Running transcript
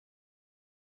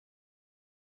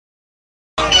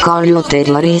Колю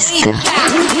терорист.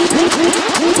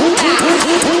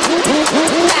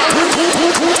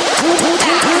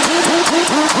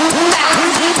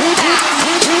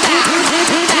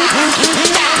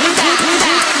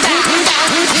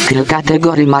 Краката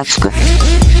Горе мачка.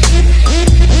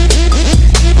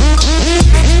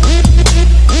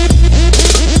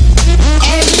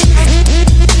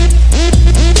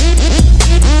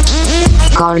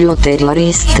 Колю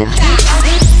терорист.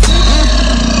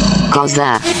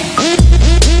 Коза.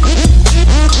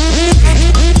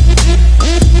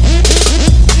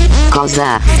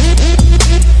 Коза.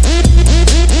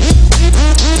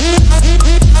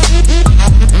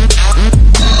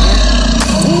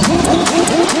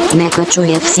 Нека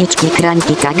чуят всички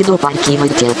кранки как до парки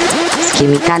въртят. С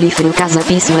химикали в ръка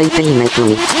записвайте името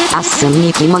ми. Аз съм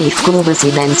Ник, има и в клуба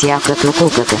си ден като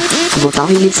куката.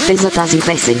 Готови ли сте за тази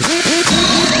песен?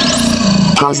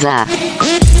 Коза.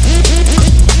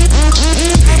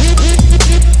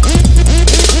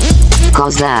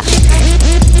 Коза.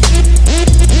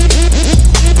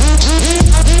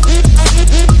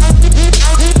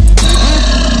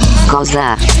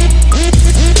 Коза.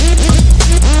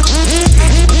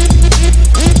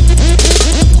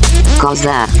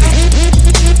 Коза.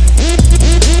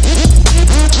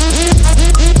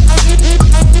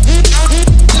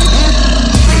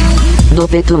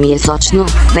 Допето ми е сочно,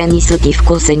 пенисът ти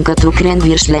вкусен като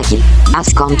кренвир шлеки.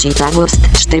 Аз кончита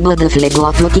върст, ще бъда в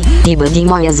леглото ти, ти бъди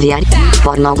моя звяр.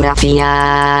 Порнография.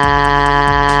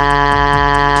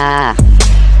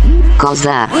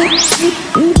 Коза.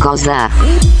 Коза.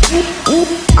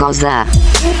 Коза.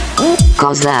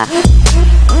 Коза.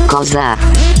 Коза.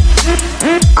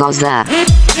 Коза.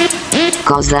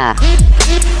 Коза.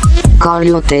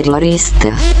 Колю терорист.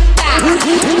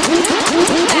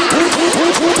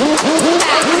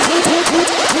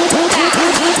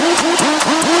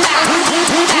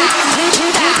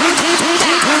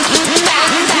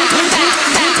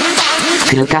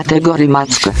 Краката Горе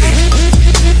мачка.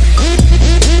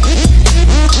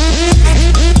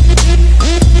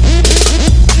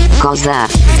 Коза.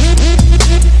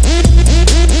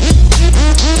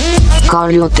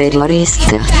 Колю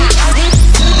терорист.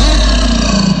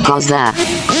 Коза.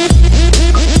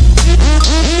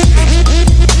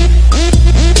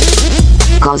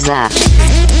 Коза.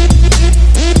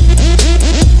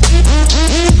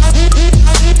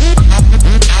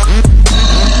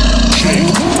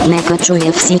 Нека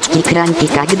чуя всички кранки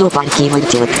как до парки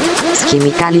въртят. С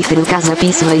химикали в ръка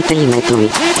записвайте името ми.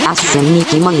 Аз съм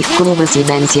Ник, има и в клуба си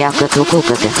ден като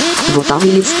куката.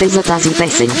 Готови ли сте за тази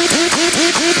песен?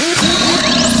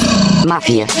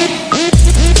 Мафия.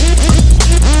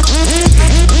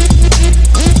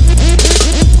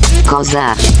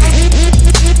 Коза.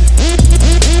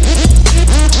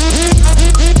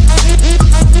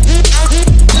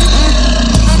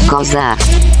 Коза.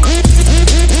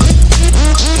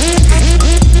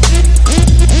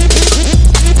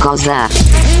 Коза.